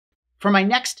For my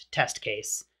next test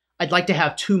case, I'd like to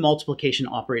have two multiplication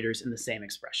operators in the same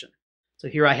expression. So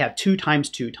here I have 2 times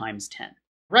 2 times 10.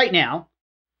 Right now,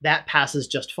 that passes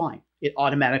just fine. It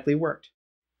automatically worked.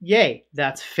 Yay,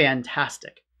 that's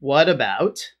fantastic. What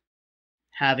about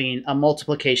having a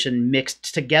multiplication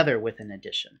mixed together with an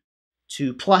addition?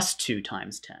 2 plus 2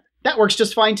 times 10. That works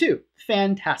just fine too.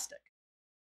 Fantastic.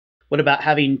 What about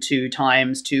having 2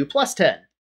 times 2 plus 10?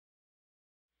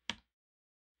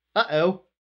 Uh-oh,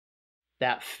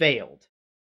 that failed.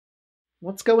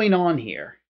 What's going on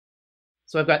here?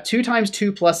 So I've got 2 times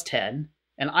 2 plus 10,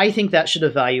 and I think that should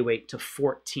evaluate to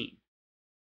 14.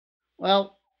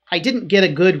 Well, I didn't get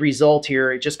a good result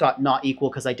here. It just got not equal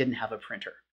because I didn't have a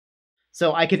printer.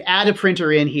 So I could add a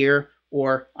printer in here,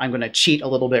 or I'm going to cheat a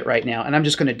little bit right now, and I'm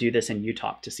just going to do this in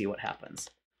UTalk to see what happens.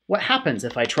 What happens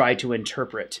if I try to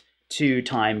interpret 2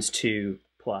 times 2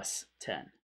 plus 10?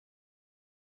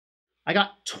 I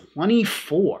got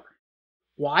 24.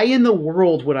 Why in the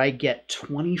world would I get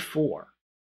 24?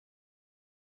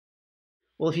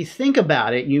 Well, if you think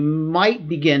about it, you might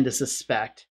begin to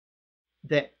suspect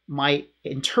that my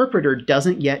interpreter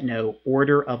doesn't yet know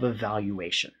order of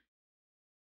evaluation.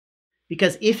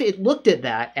 Because if it looked at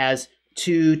that as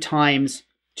 2 times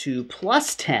 2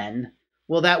 plus 10,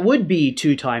 well, that would be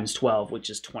 2 times 12,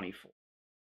 which is 24.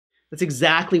 That's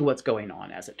exactly what's going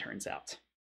on, as it turns out.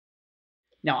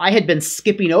 Now, I had been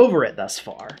skipping over it thus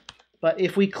far, but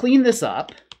if we clean this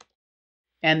up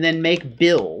and then make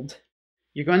build,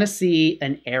 you're going to see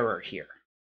an error here.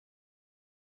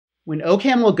 When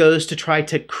OCaml goes to try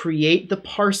to create the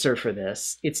parser for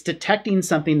this, it's detecting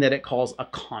something that it calls a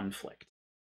conflict.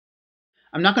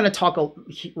 I'm not going to talk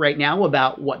right now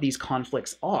about what these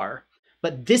conflicts are,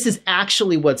 but this is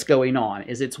actually what's going on,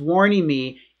 is it's warning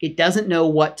me it doesn't know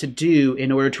what to do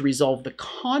in order to resolve the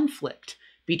conflict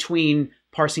between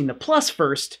parsing the plus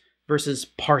first versus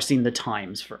parsing the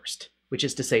times first, which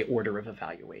is to say order of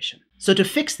evaluation. So to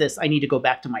fix this, I need to go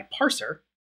back to my parser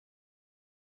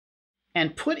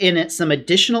and put in it some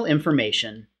additional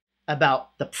information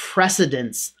about the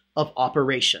precedence of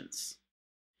operations.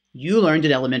 You learned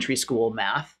in elementary school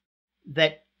math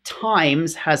that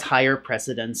times has higher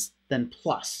precedence than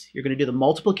plus. You're going to do the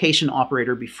multiplication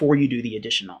operator before you do the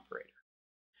addition operator.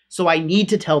 So I need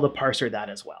to tell the parser that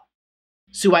as well.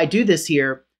 So I do this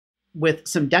here with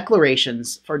some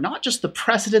declarations for not just the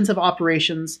precedence of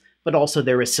operations, but also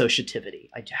their associativity.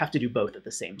 I have to do both at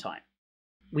the same time.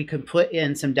 We can put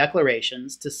in some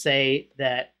declarations to say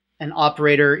that an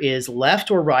operator is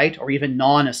left or right or even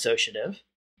non-associative.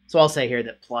 So I'll say here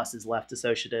that plus is left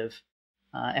associative.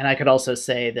 And I could also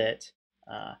say that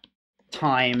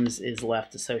times is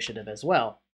left associative as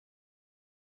well.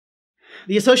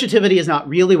 The associativity is not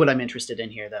really what I'm interested in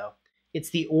here, though.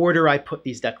 It's the order I put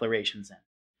these declarations in,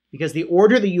 because the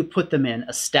order that you put them in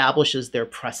establishes their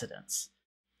precedence.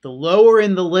 The lower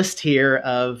in the list here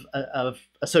of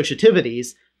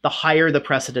associativities, the higher the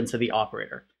precedence of the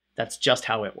operator. That's just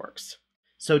how it works.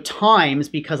 So times,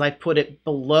 because I put it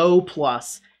below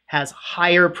plus, has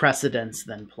higher precedence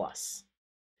than plus.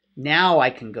 Now I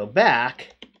can go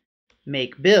back,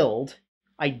 make build.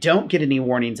 I don't get any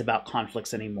warnings about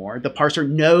conflicts anymore. The parser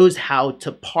knows how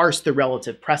to parse the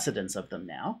relative precedence of them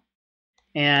now.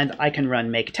 And I can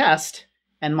run make test,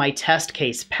 and my test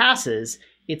case passes.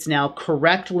 It's now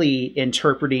correctly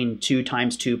interpreting 2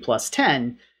 times 2 plus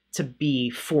 10 to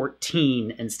be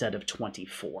 14 instead of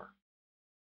 24.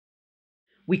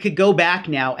 We could go back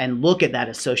now and look at that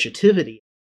associativity.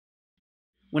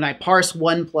 When I parse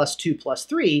 1 plus 2 plus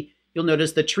 3, you'll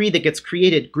notice the tree that gets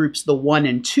created groups the 1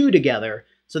 and 2 together,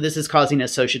 so this is causing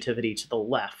associativity to the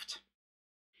left.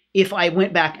 If I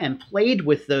went back and played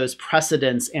with those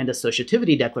precedence and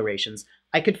associativity declarations,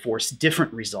 I could force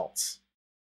different results.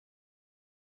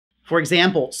 For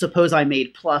example, suppose I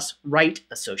made plus right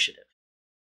associative.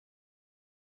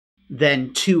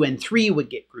 Then 2 and 3 would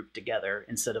get grouped together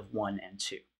instead of 1 and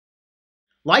 2.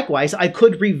 Likewise, I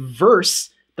could reverse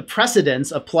the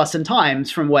precedence of plus and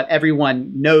times from what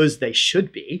everyone knows they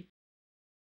should be.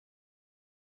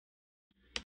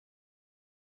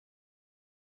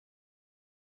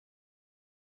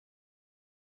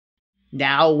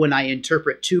 Now, when I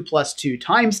interpret 2 plus 2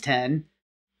 times 10,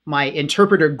 my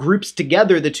interpreter groups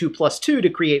together the 2 plus 2 to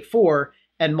create 4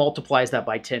 and multiplies that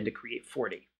by 10 to create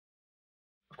 40.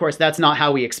 Of course, that's not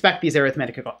how we expect these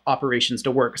arithmetic operations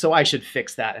to work, so I should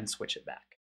fix that and switch it back.